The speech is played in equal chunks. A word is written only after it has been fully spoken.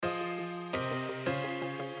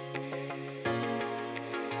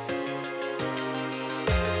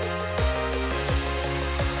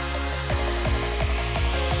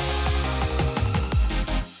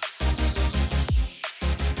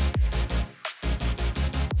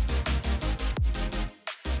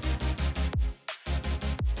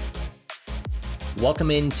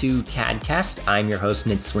Welcome into CADcast. I'm your host,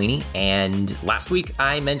 Nid Sweeney, and last week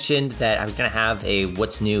I mentioned that I was going to have a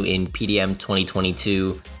What's New in PDM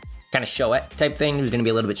 2022 kind of show-it type thing. It was going to be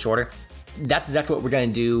a little bit shorter. That's exactly what we're going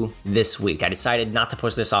to do this week. I decided not to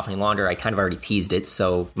push this off any longer. I kind of already teased it,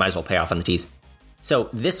 so might as well pay off on the tease. So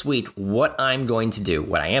this week, what I am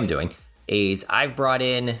doing, is I've brought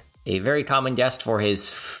in a very common guest for his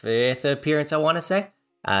 5th appearance, I want to say.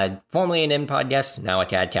 Formerly an MPod guest, now a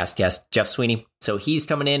CADcast guest, Jeff Sweeney. So he's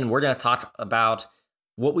coming in, and we're going to talk about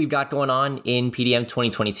what we've got going on in PDM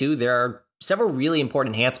 2022. There are several really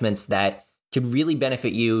important enhancements that could really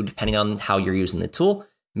benefit you depending on how you're using the tool.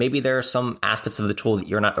 Maybe there are some aspects of the tool that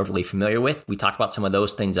you're not overly familiar with. We talk about some of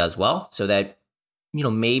those things as well, so that,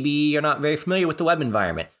 maybe you're not very familiar with the web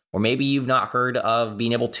environment, or maybe you've not heard of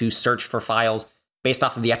being able to search for files based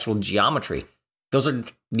off of the actual geometry. Those are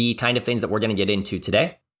the kind of things that we're going to get into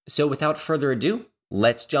today. So without further ado,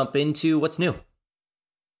 let's jump into what's new.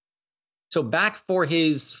 So back for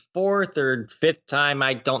his 4th or 5th time,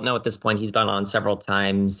 I don't know at this point, he's been on several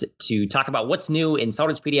times to talk about what's new in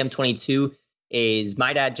SOLIDWORKS PDM 22 is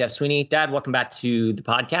my dad, Jeff Sweeney. Dad, welcome back to the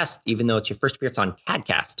podcast, even though it's your first appearance on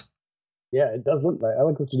CADcast. Yeah, it does look nice. I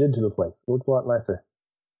like what you did to the place. It looks a lot nicer.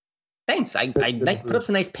 Thanks. I put up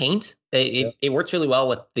some nice paint. It works really well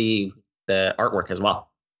with the artwork as well.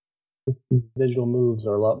 These visual moves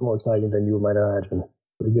are a lot more exciting than you might imagine.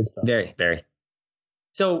 Pretty good stuff. Very, very.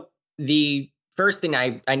 So the first thing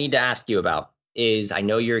I need to ask you about is, I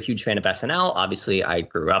know you're a huge fan of SNL. Obviously, I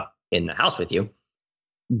grew up in the house with you.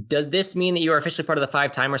 Does this mean that you are officially part of the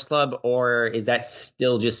Five Timers Club, or is that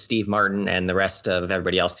still just Steve Martin and the rest of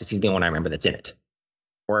everybody else, because he's the one I remember that's in it?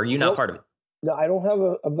 Or are you not part of it? No, I don't have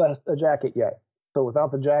a jacket yet. So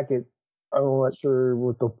without the jacket, I'm not sure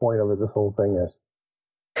what the point of this whole thing is.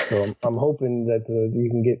 So I'm hoping that you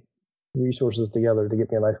can get resources together to get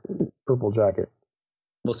me a nice purple jacket.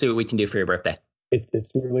 We'll see what we can do for your birthday. It's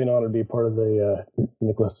really an honor to be part of the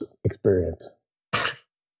Nicholas experience.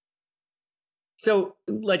 So,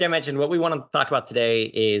 like I mentioned, what we want to talk about today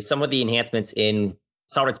is some of the enhancements in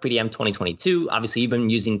SOLIDWORKS PDM 2022. Obviously, you've been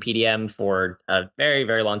using PDM for a very,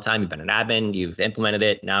 very long time. You've been an admin. You've implemented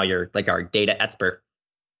it. Now you're like our data expert.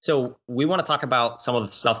 So we want to talk about some of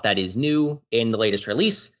the stuff that is new in the latest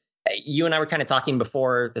release. You and I were kind of talking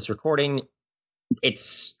before this recording.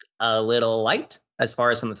 It's a little light as far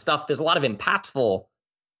as some of the stuff. There's a lot of impactful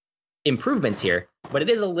improvements here, but it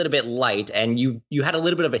is a little bit light. And you had a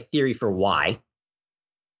little bit of a theory for why.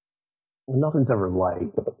 Nothing's ever light.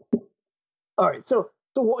 All right, so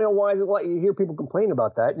why is it light? You hear people complain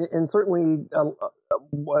about that, and certainly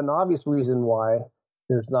an obvious reason why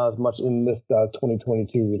there's not as much in this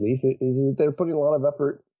 2022 release is that they're putting a lot of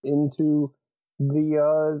effort into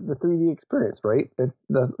the 3D experience, right?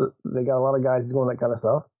 They got a lot of guys doing that kind of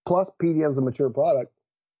stuff. Plus, PDM is a mature product,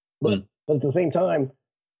 but at the same time,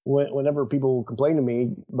 whenever people complain to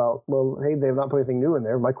me about, well, hey, they have not put anything new in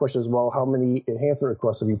there, my question is, well, how many enhancement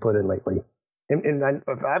requests have you put in lately?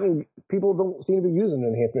 People don't seem to be using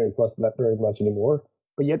enhancement requests that very much anymore,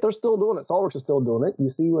 but yet they're still doing it. SOLIDWORKS is still doing it. You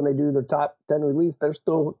see when they do their top 10 release, they're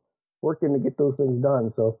still working to get those things done.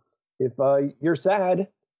 So if you're sad,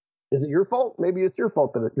 is it your fault? Maybe it's your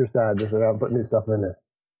fault that you're sad that they're not putting new stuff in there.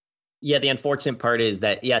 Yeah, the unfortunate part is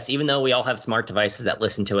that, yes, even though we all have smart devices that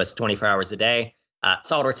listen to us 24 hours a day,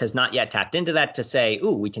 SOLIDWORKS has not yet tapped into that to say,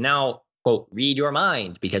 ooh, we can now, quote, read your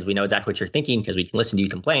mind because we know exactly what you're thinking because we can listen to you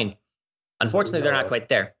complain. Unfortunately, they're not quite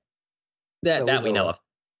there. That we know of.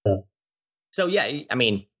 Yeah. So, yeah, I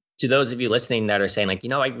mean, to those of you listening that are saying, like,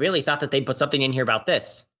 I really thought that they'd put something in here about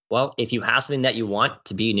this. Well, if you have something that you want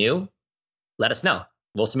to be new, let us know.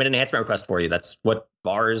 We'll submit an enhancement request for you. That's what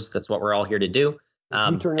we're all here to do.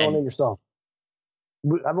 You turn it on in yourself.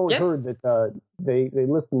 I've always heard that they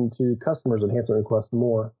listen to customers' enhancement requests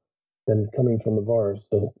more than coming from the VARs.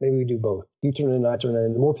 So maybe we do both. You turn it in, I turn it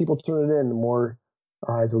in. The more people turn it in, the more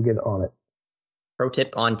eyes will get on it. Pro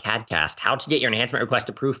tip on CADcast: how to get your enhancement request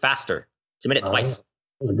approved faster. Submit it twice. That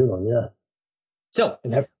was a good one, yeah. So,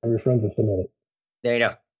 and have your friends to submit it. There you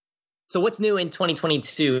go. So what's new in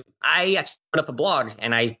 2022? I actually put up a blog,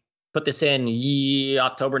 and I put this in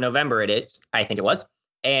October, November, I think it was.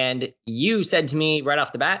 And you said to me right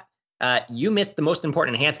off the bat, you missed the most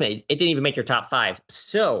important enhancement. It didn't even make your top 5.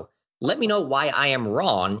 So let me know why I am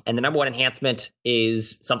wrong. And the number one enhancement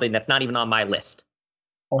is something that's not even on my list.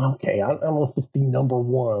 Okay, I don't know if it's the number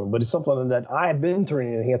one, but it's something that I've been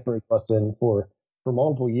turning enhancement requests in for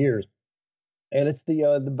multiple years. And it's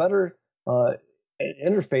the better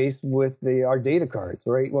interface with our data cards,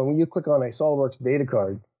 right? When you click on a SOLIDWORKS data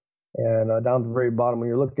card, and down at the very bottom when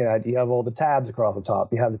you're looking at it, you have all the tabs across the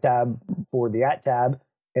top. You have the tab for the @ tab,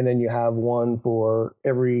 and then you have one for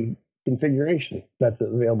every configuration that's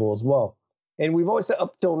available as well. And we've always said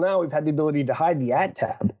up till now, we've had the ability to hide the at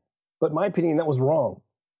tab, but in my opinion, that was wrong.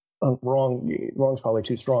 Wrong's probably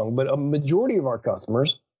too strong, but a majority of our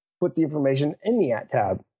customers put the information in the at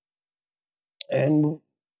tab. And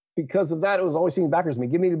because of that, it was always seen backwards to me.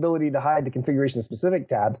 Give me the ability to hide the configuration-specific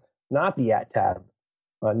tabs, not the at tab.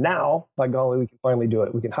 Now, by golly, we can finally do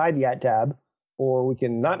it. We can hide the at tab, or we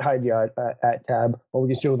can not hide the at tab, or we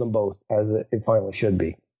can show them both as it finally should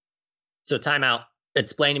be. So timeout.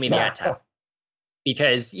 Explain to me the at tab.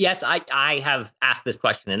 Because yes, I have asked this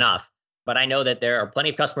question enough, but I know that there are plenty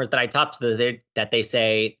of customers that I talk to that they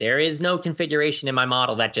say there is no configuration in my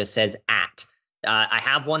model that just says at. I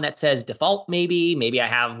have one that says default, maybe I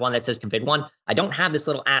have one that says config1. I don't have this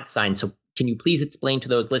little at sign. So can you please explain to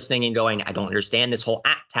those listening and going, I don't understand this whole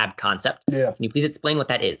at tab concept. Yeah. Can you please explain what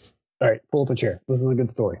that is? All right, pull up a chair. This is a good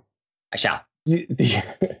story. I shall.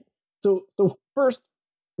 So first,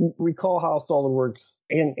 recall how SolidWorks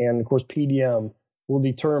and of course PDM will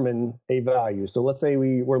determine a value. So let's say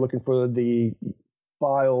we're looking for the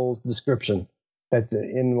file's description that's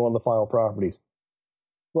in one of the file properties.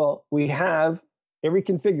 Well, we have every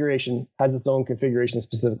configuration has its own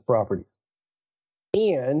configuration-specific properties.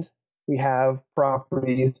 And we have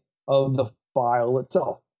properties of the file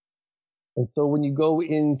itself. And so when you go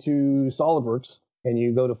into SolidWorks and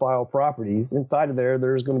you go to File Properties, inside of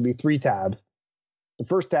there's going to be 3 tabs. The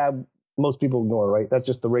first tab, most people ignore, right? That's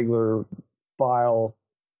just the regular file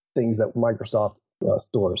things that Microsoft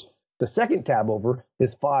stores. The second tab over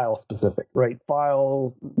is file specific, right?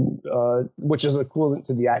 Files, which is equivalent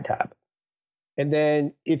to the at tab. And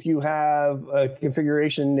then if you have a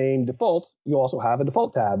configuration named default, you also have a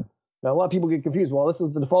default tab. Now, a lot of people get confused. Well, this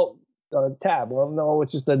is the default tab. Well, no,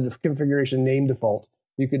 it's just a configuration named default.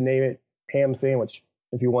 You could name it ham sandwich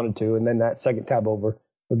if you wanted to, and then that second tab over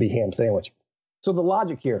would be ham sandwich. So the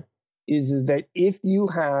logic here is that if you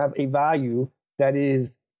have a value that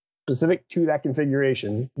is specific to that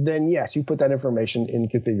configuration, then yes, you put that information in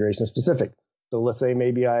configuration specific. So let's say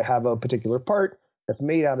maybe I have a particular part that's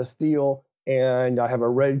made out of steel, and I have a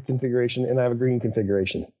red configuration and I have a green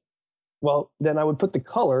configuration. Well, then I would put the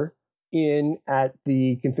color in at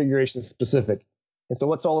the configuration specific. And so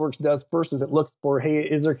what SolidWorks does first is it looks for, hey,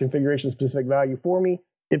 is there a configuration specific value for me?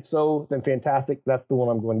 If so, then fantastic, that's the one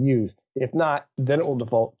I'm going to use. If not, then it will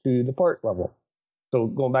default to the part level. So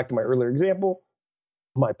going back to my earlier example,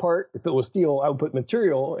 my part, if it was steel, I would put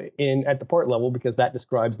material in at the part level because that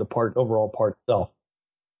describes the part, overall part itself.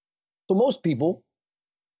 So most people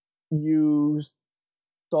use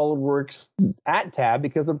SolidWorks at tab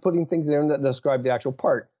because they're putting things in that describe the actual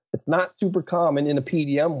part. It's not super common in a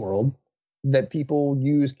PDM world that people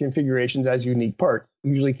use configurations as unique parts.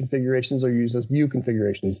 Usually configurations are used as view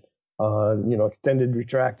configurations, extended,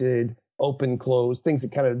 retracted, open, closed, things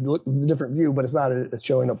that kind of look different view, but it's not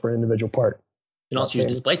showing up for an individual part. You can also use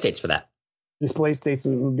display states for that. Display states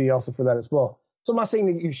would be also for that as well. So I'm not saying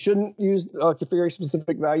that you shouldn't use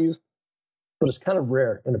configuration-specific values, but it's kind of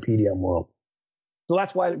rare in a PDM world. So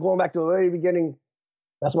that's why, going back to the very beginning,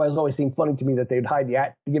 that's why it's always seemed funny to me that they'd hide the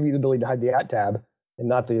at, give you the ability to hide the at tab and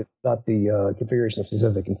not the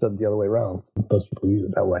configuration-specific instead of the other way around, since most people use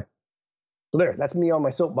it that way. So that's me on my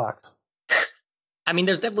soapbox. I mean,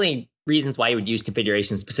 there's definitely reasons why you would use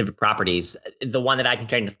configuration-specific properties. The one that I can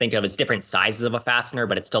try to think of is different sizes of a fastener,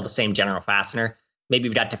 but it's still the same general fastener. Maybe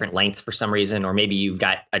you've got different lengths for some reason, or maybe you've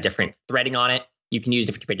got a different threading on it. You can use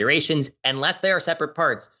different configurations, unless they are separate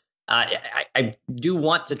parts. I do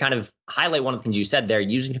want to kind of highlight one of the things you said there.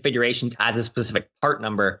 Using configurations as a specific part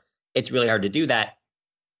number, it's really hard to do that.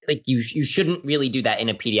 Like you shouldn't really do that in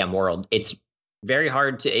a PDM world. It's very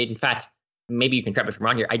hard to, in fact, maybe you can correct me if I'm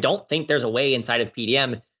wrong here. I don't think there's a way inside of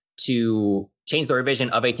PDM to change the revision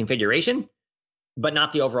of a configuration, but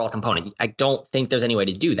not the overall component. I don't think there's any way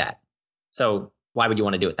to do that. So why would you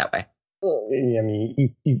want to do it that way? I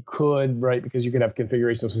mean, you could, right? Because you could have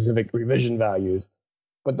configuration-specific revision values.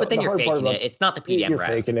 But then you're faking it. It's not the PDM You're route.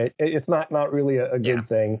 Faking it. It's not really a good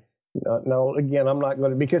thing. No, again, I'm not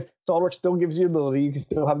going to, because SolidWorks still gives you the ability. You can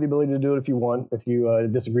still have the ability to do it if you want, if you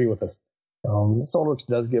disagree with us. SolidWorks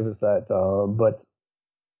does give us that, but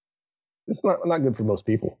it's not good for most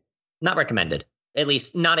people. Not recommended. At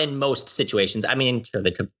least not in most situations. I mean, sure,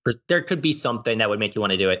 there could be something that would make you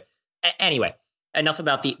want to do it. Anyway, enough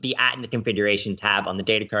about the at and the configuration tab on the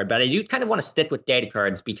data card, but I do kind of want to stick with data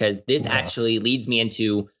cards because this actually leads me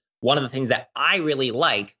into one of the things that I really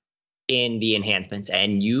like in the enhancements,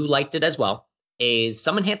 and you liked it as well, is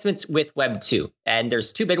some enhancements with Web 2. And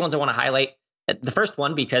there's 2 big ones I want to highlight. The first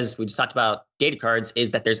one, because we just talked about data cards, is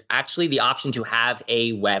that there's actually the option to have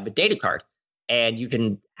a web data card. and you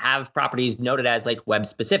can have properties noted as like web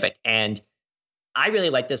specific. And I really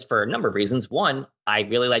like this for a number of reasons. One, I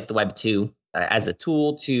really like the Web 2 as a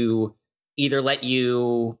tool to either let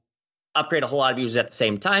you upgrade a whole lot of users at the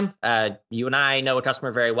same time. You and I know a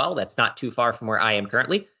customer very well that's not too far from where I am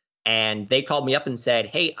currently. And they called me up and said,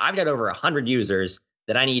 hey, I've got over 100 users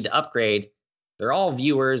that I need to upgrade. They're all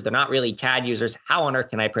viewers. They're not really CAD users. How on earth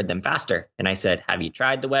can I upgrade them faster? And I said, have you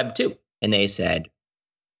tried the Web 2? And they said,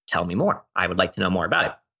 tell me more. I would like to know more about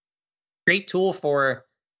it. Great tool for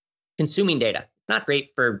consuming data. It's not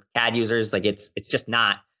great for CAD users. Like it's just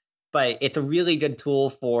not. But it's a really good tool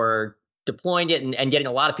for deploying it and getting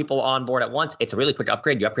a lot of people on board at once. It's a really quick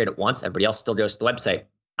upgrade. You upgrade it once, everybody else still goes to the website.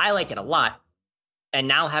 I like it a lot. And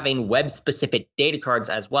now having web-specific data cards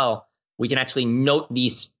as well, we can actually note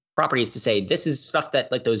these properties to say, this is stuff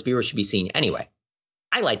that like those viewers should be seeing anyway.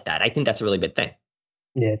 I like that. I think that's a really good thing.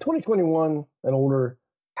 Yeah, 2021 and older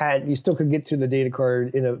you still could get to the data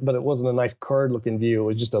card but it wasn't a nice card-looking view. It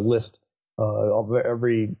was just a list of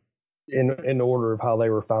every in order of how they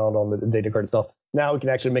were found on the data card itself. Now we can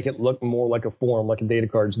actually make it look more like a form, like data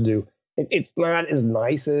cards do. It's not as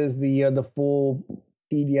nice as the full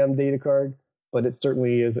PDM data card, but it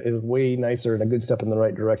certainly is way nicer and a good step in the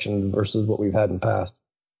right direction versus what we've had in the past.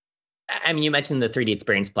 I mean, you mentioned the 3D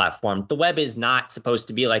Experience platform. The web is not supposed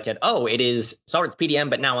to be like it is SolidWorks PDM,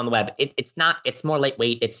 but now on the web. It's not. It's more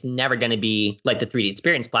lightweight. It's never going to be like the 3D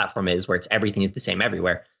Experience platform is, where everything is the same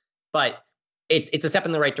everywhere. But it's a step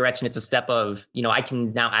in the right direction. It's a step of, I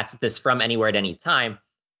can now access this from anywhere at any time.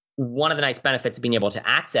 One of the nice benefits of being able to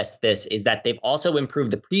access this is that they've also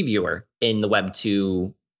improved the previewer in the Web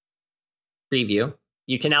 2 preview.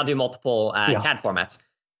 You can now do multiple CAD formats.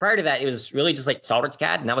 Prior to that, it was really just like SolidWorks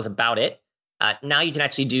CAD, and that was about it. Now you can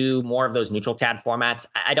actually do more of those neutral CAD formats.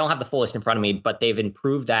 I don't have the full list in front of me, but they've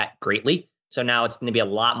improved that greatly. So now it's going to be a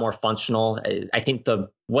lot more functional. I think the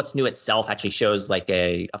what's new itself actually shows like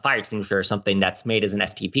a fire extinguisher or something that's made as an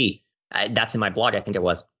STP. That's in my blog, I think it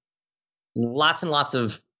was. Lots and lots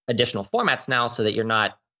of additional formats now so that you're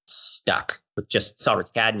not stuck with just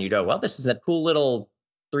SolidWorks CAD and you go, well, this is a cool little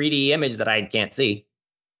 3D image that I can't see.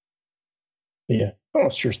 Yeah, I'm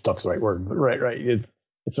not sure stuck's the right word, but right. It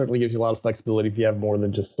certainly gives you a lot of flexibility if you have more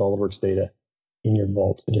than just SolidWorks data in your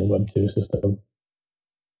Vault, in your Web 2 system.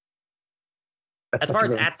 As far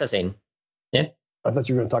as accessing, yeah. I thought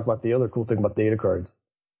you were going to talk about the other cool thing about data cards.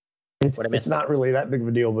 It's not really that big of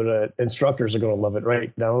a deal, but instructors are going to love it.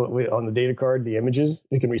 Right now, on the data card, the images,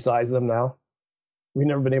 we can resize them now. We've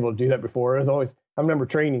never been able to do that before. As always, I remember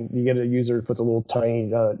training, you get a user who puts a little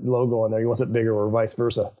tiny logo on there. He wants it bigger or vice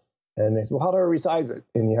versa. And they say, well, how do I resize it?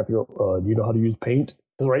 And you have to go, do you know how to use Paint?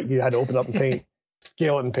 Right? You had to open up in Paint,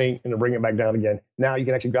 scale it in Paint, and then bring it back down again. Now you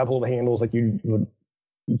can actually grab hold of the handles like you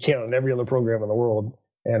can on every other program in the world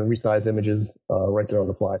and resize images right there on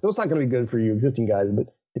the fly. So it's not going to be good for you existing guys, but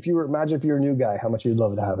imagine if you're a new guy, how much you'd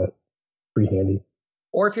love to have it. Pretty handy.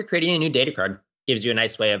 Or if you're creating a new data card, gives you a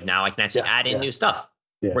nice way of now I can actually add in new stuff.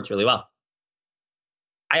 Yeah. Works really well.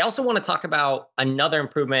 I also want to talk about another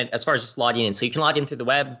improvement as far as just logging in. So you can log in through the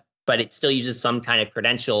web, but it still uses some kind of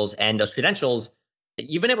credentials. And those credentials,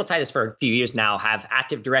 you've been able to tie this for a few years now, have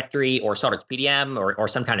Active Directory or SolidWorks PDM or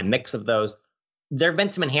some kind of mix of those. There have been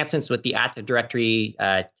some enhancements with the Active Directory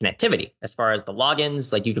connectivity as far as the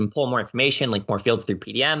logins. Like you can pull more information, link more fields through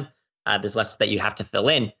PDM. There's less that you have to fill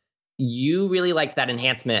in. You really like that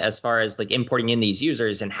enhancement as far as like importing in these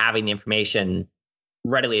users and having the information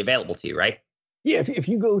readily available to you, right? Yeah, if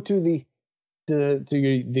you go to the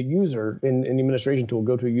user in the administration tool,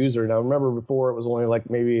 go to a user. Now, remember before it was only like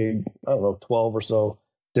maybe, 12 or so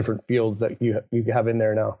different fields that you have in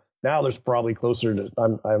there now. Now there's probably closer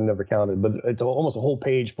to, I've never counted, but it's almost a whole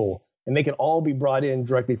page full. And they can all be brought in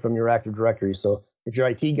directly from your Active Directory. So if your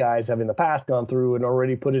IT guys have in the past gone through and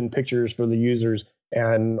already put in pictures for the users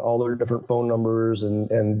and all their different phone numbers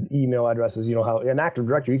and email addresses, how in Active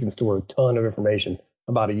Directory you can store a ton of information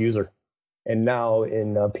about a user. And now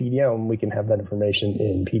in PDM, we can have that information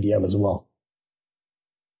in PDM as well.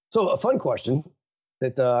 So a fun question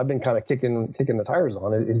that I've been kind of kicking the tires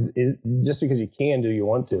on is just because you can, do you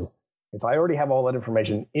want to? If I already have all that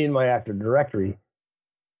information in my Active Directory,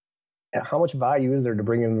 how much value is there to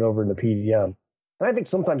bringing it over into PDM? And I think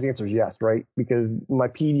sometimes the answer is yes, right? Because my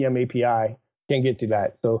PDM API can't get to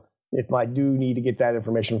that. So if I do need to get that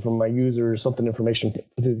information from my users, information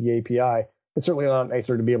through the API, it's certainly a lot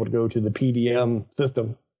nicer to be able to go to the PDM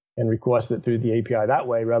system and request it through the API that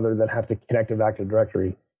way rather than have to connect to Active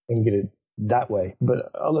Directory and get it that way.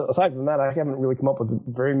 But aside from that, I haven't really come up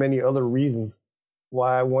with very many other reasons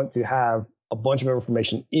why I want to have a bunch of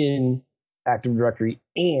information in Active Directory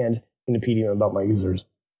and in the PDM about my users.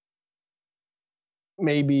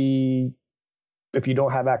 maybe if you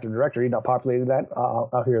don't have Active Directory, not populated that,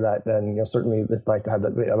 I'll hear that. Then certainly it's nice to have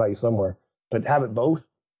that value somewhere. But have it both?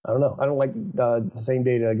 I don't know. I don't like the same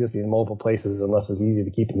data existing in multiple places unless it's easy to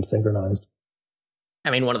keep them synchronized. I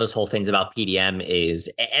mean, one of those whole things about PDM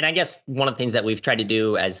is, and I guess one of the things that we've tried to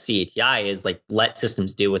do as CATI is like let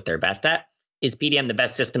systems do what they're best at. Is PDM the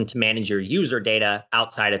best system to manage your user data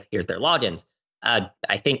outside of here's their logins?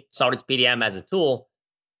 I think SolidWorks PDM as a tool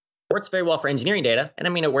works very well for engineering data. And I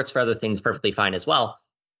mean, it works for other things perfectly fine as well.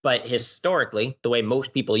 But historically, the way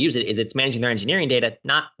most people use it is it's managing their engineering data,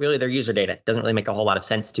 not really their user data. It doesn't really make a whole lot of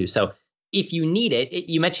sense to. So if you need it,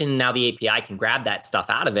 you mentioned now the API can grab that stuff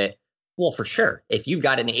out of it. Well, for sure. If you've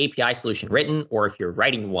got an API solution written, or if you're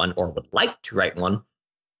writing one or would like to write one,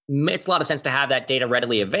 it's a lot of sense to have that data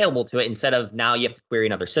readily available to it instead of now you have to query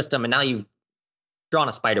another system. And now you've drawn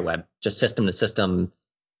a spider web, just system to system,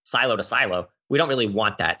 silo to silo. We don't really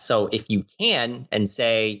want that. So if you can and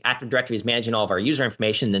say Active Directory is managing all of our user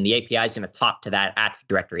information, then the API is going to talk to that Active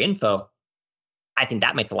Directory info. I think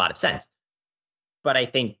that makes a lot of sense. But I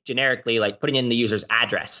think generically, like putting in the user's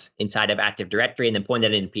address inside of Active Directory and then putting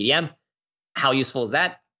that in PDM, how useful is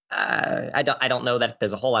that? I don't know that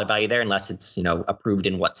there's a whole lot of value there unless it's approved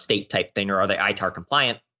in what state type thing, or are they ITAR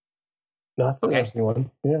compliant? No, that's an interesting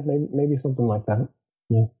one. Yeah, maybe something like that.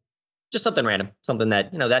 Yeah, just something random, something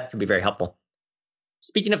that that could be very helpful.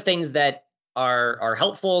 Speaking of things that are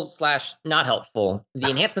helpful / not helpful, the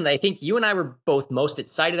enhancement that I think you and I were both most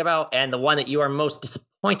excited about, and the one that you are most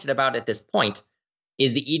disappointed about at this point,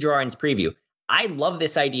 is the eDrawings preview. I love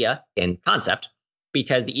this idea in concept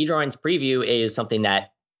because the eDrawings preview is something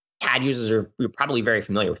that CAD users are probably very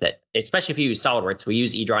familiar with it, especially if you use SolidWorks. We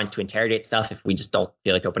use eDrawings to interrogate stuff if we just don't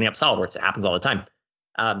feel like opening up SolidWorks. It happens all the time.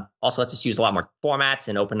 Also lets us use a lot more formats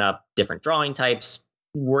and open up different drawing types.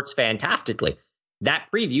 Works fantastically. That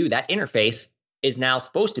preview, that interface is now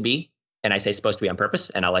supposed to be, and I say supposed to be on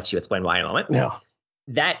purpose, and I'll let you explain why in a moment. Yeah.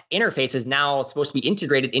 That interface is now supposed to be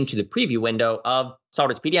integrated into the preview window of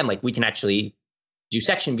SolidWorks PDM. Like we can actually do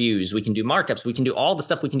section views, we can do markups, we can do all the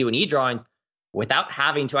stuff we can do in eDrawings without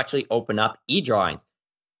having to actually open up eDrawings.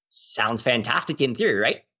 Sounds fantastic in theory,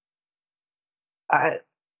 right? I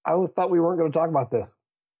thought we weren't going to talk about this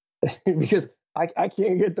because I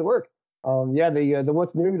can't get to work. The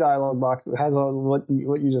what's new dialog box has what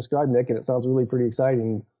you described, Nick, and it sounds really pretty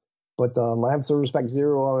exciting. But I have Service Pack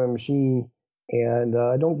 0 on my machine, and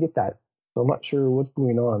I don't get that, so I'm not sure what's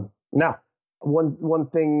going on. Now, one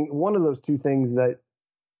of those two things that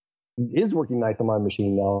is working nice on my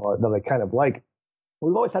machine now that I kind of like.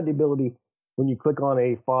 We've always had the ability when you click on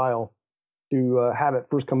a file to have it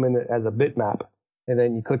first come in as a bitmap, and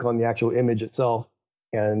then you click on the actual image itself,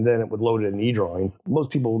 and then it would load it in eDrawings.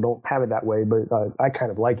 Most people don't have it that way, but I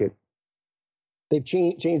kind of like it. They've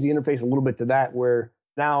changed the interface a little bit to that, where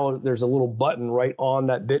now there's a little button right on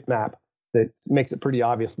that bitmap that makes it pretty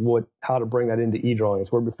obvious how to bring that into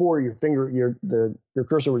eDrawings. Where before your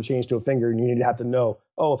cursor would change to a finger, and you need to have to know,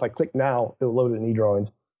 if I click now, it'll load it in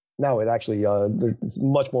eDrawings. Now it actually it's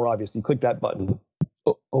much more obvious. You click that button,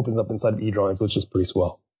 opens up inside of eDrawings, which is pretty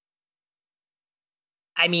swell.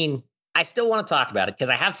 I mean, I still want to talk about it because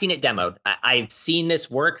I have seen it demoed. I've seen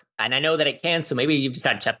this work, and I know that it can. So maybe you've just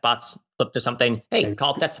had chatbots flip to something. Hey,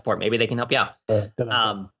 call up tech support. Maybe they can help you out.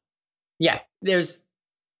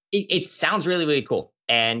 It sounds really, really cool.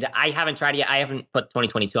 And I haven't tried it yet. I haven't put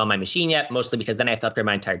 2022 on my machine yet, mostly because then I have to upgrade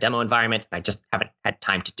my entire demo environment. I just haven't had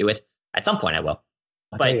time to do it. At some point, I will.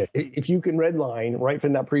 But if you can redline right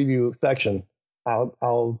from that preview section,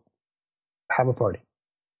 I'll have a party,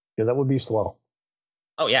 because that would be swell.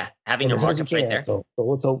 Oh yeah, having your markups right there. So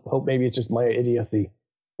let's hope maybe it's just my idiocy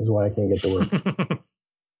is why I can't get to work.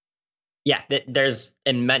 Yeah, there's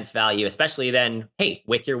immense value, especially then, hey,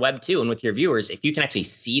 with your Web 2 and with your viewers, if you can actually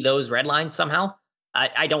see those red lines somehow.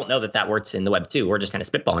 I don't know that works in the Web 2. We're just kind of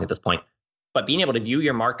spitballing at this point. But being able to view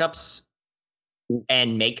your markups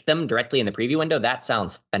and make them directly in the preview window, that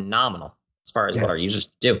sounds phenomenal as far as what our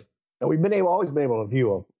users do. Now, we've always been able to view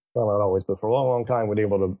them. Well, not always, but for a long, long time, we've been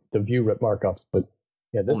able to view markups. But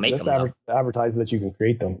yeah, this advertises that you can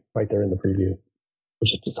create them right there in the preview,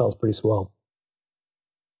 which sounds pretty swell.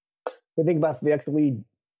 What do you think about the XLead?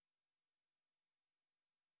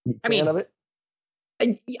 Fan of it?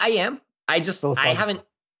 I am. I haven't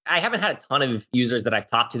had a ton of users that I've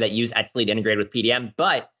talked to that use XLead integrated with PDM,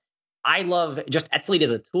 but I love just XLead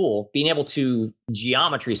as a tool. Being able to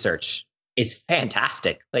geometry search is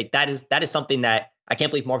fantastic. Like that is something that I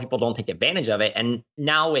can't believe more people don't take advantage of it. And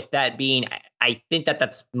now with that being, I think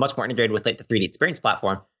that's much more integrated with like the 3D Experience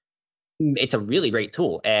platform. It's a really great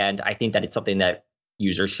tool, and I think that it's something that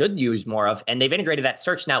users should use more of. And they've integrated that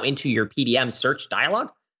search now into your PDM search dialog.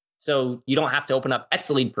 So you don't have to open up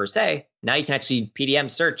Etsylead per se. Now you can actually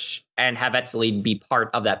PDM search and have Etsylead be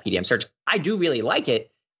part of that PDM search. I do really like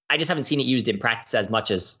it. I just haven't seen it used in practice as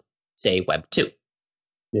much as, say, Web 2.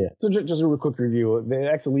 Yeah. So just a real quick review. The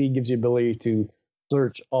Etsylead gives you the ability to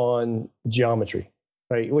search on geometry,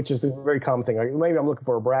 right? Which is a very common thing. Like, maybe I'm looking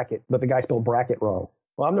for a bracket, but the guy spelled bracket wrong.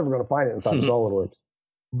 Well, I'm never going to find it inside of SolidWorks.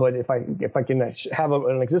 But if I can have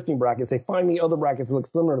an existing bracket, say, find me other brackets that look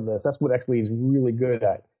similar to this, that's what Etsylead is really good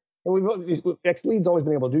at. And Etsylead's always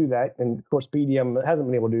been able to do that. And of course, PDM hasn't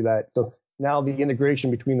been able to do that. So now the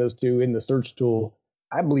integration between those two in the search tool,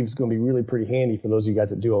 I believe is going to be really pretty handy for those of you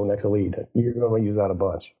guys that do own Etsylead. You're going to use that a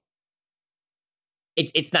bunch.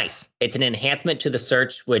 It's nice. It's an enhancement to the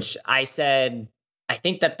search, which I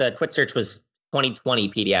think that the Quick Search was 2020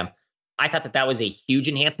 PDM. I thought that was a huge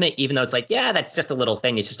enhancement, even though it's like, yeah, that's just a little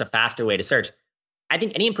thing. It's just a faster way to search. I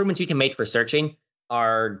think any improvements you can make for searching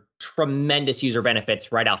are tremendous user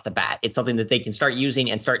benefits right off the bat. It's something that they can start using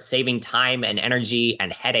and start saving time and energy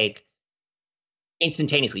and headache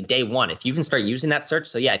instantaneously, day one. If you can start using that search.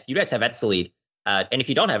 So yeah, if you guys have Etsylead, and if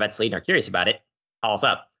you don't have Etsylead and are curious about it, call us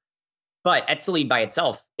up. But Etsylead by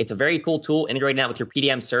itself, it's a very cool tool, integrating that with your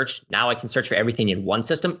PDM search. Now I can search for everything in one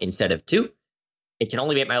system instead of two. It can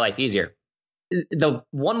only make my life easier. The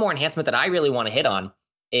one more enhancement that I really want to hit on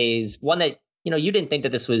is one that, you didn't think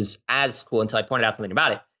that this was as cool until I pointed out something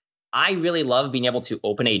about it. I really love being able to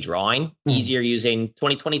open a drawing easier using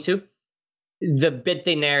 2022. The big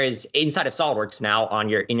thing there is inside of SolidWorks now in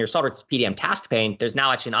your SolidWorks PDM task pane, there's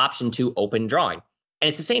now actually an option to open drawing. And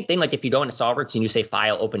it's the same thing. Like if you go into SolidWorks and you say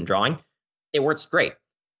file, open drawing, it works great.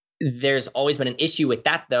 There's always been an issue with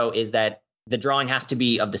that though, is that the drawing has to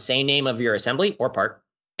be of the same name of your assembly or part,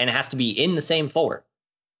 and it has to be in the same folder.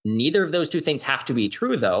 Neither of those two things have to be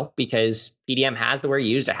true though, because PDM has the where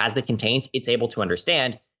used, it has the contains, it's able to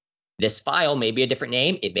understand this file may be a different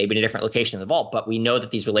name, it may be in a different location in the vault, but we know that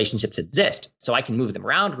these relationships exist. So I can move them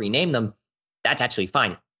around, rename them. That's actually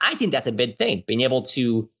fine. I think that's a big thing, being able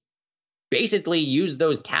to basically use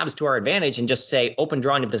those tabs to our advantage and just say open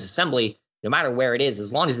drawing of this assembly, no matter where it is,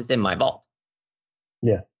 as long as it's in my vault.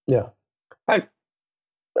 Yeah.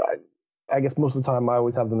 I guess most of the time I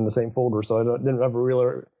always have them in the same folder, so I didn't ever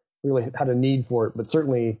really had a need for it. But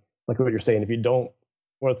certainly, like what you're saying, if you don't,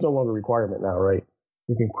 well, it's no longer a requirement now, right?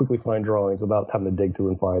 You can quickly find drawings without having to dig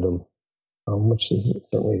through and find them, which is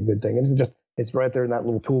certainly a good thing. And it's right there in that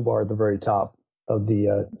little toolbar at the very top of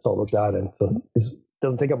the SolidWorks add-in. So it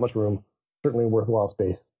doesn't take up much room. Certainly worthwhile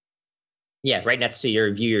space. Yeah, right next to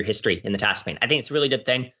your view your history in the task pane. I think it's a really good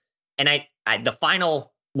thing. And the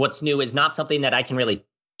final what's new is not something that I can really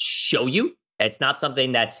show you. It's not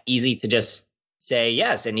something that's easy to just say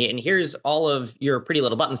yes, and here's all of your pretty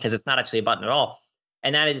little buttons, because it's not actually a button at all.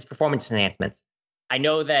 And that is performance enhancements. I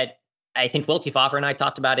know that I think Will Kefauver and I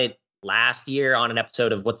talked about it last year on an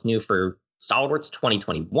episode of What's New for SolidWorks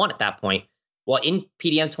 2021 at that point. Well, in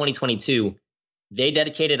PDM 2022, they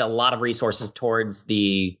dedicated a lot of resources towards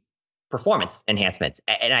the performance enhancements.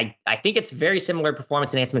 And I think it's very similar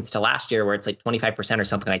performance enhancements to last year, where it's like 25% or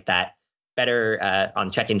something like that. Better on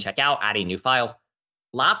check-in, check-out, adding new files.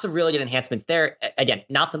 Lots of really good enhancements there. Again,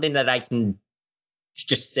 not something that I can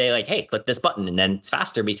just say like, hey, click this button and then it's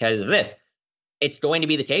faster because of this. It's going to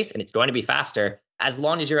be the case, and it's going to be faster as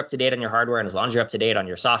long as you're up to date on your hardware and as long as you're up to date on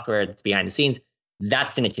your software that's behind the scenes.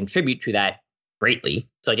 That's going to contribute to that greatly.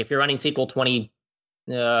 So like if you're running SQL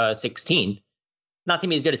 2016, not to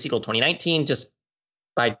be as good as SQL 2019, just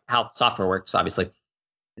by how software works, obviously.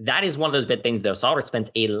 That is one of those big things, though. SolidWorks spends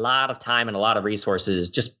a lot of time and a lot of resources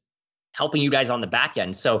just helping you guys on the back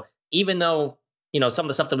end. So even though, some of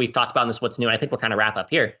the stuff that we've talked about in this What's New, and I think we'll kind of wrap up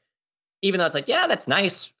here, even though it's like, yeah, that's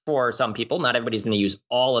nice for some people, not everybody's going to use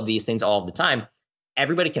all of these things all of the time.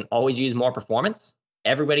 Everybody can always use more performance.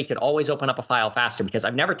 Everybody could always open up a file faster, because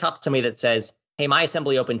I've never talked to somebody that says, hey, my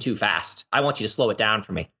assembly opened too fast. I want you to slow it down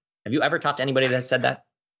for me. Have you ever talked to anybody that said that?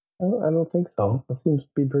 I don't think so. That seems to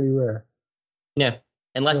be pretty rare. Yeah.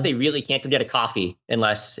 Unless they really can't get a coffee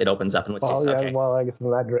unless it opens up. In which case, okay. Well, I guess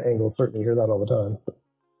from that angle, certainly hear that all the time.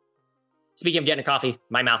 Speaking of getting a coffee,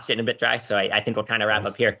 my mouth's getting a bit dry, so I think we'll kind of wrap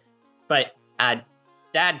up here. But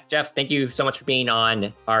Dad, Jeff, thank you so much for being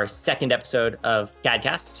on our second episode of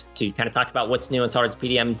CADcast to kind of talk about what's new in SolidWorks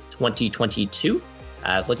PDM 2022.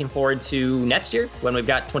 Looking forward to next year when we've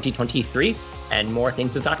got 2023 and more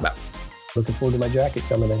things to talk about. Looking forward to my jacket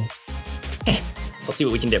coming in. We'll see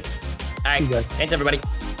what we can do. All right. Thanks, everybody.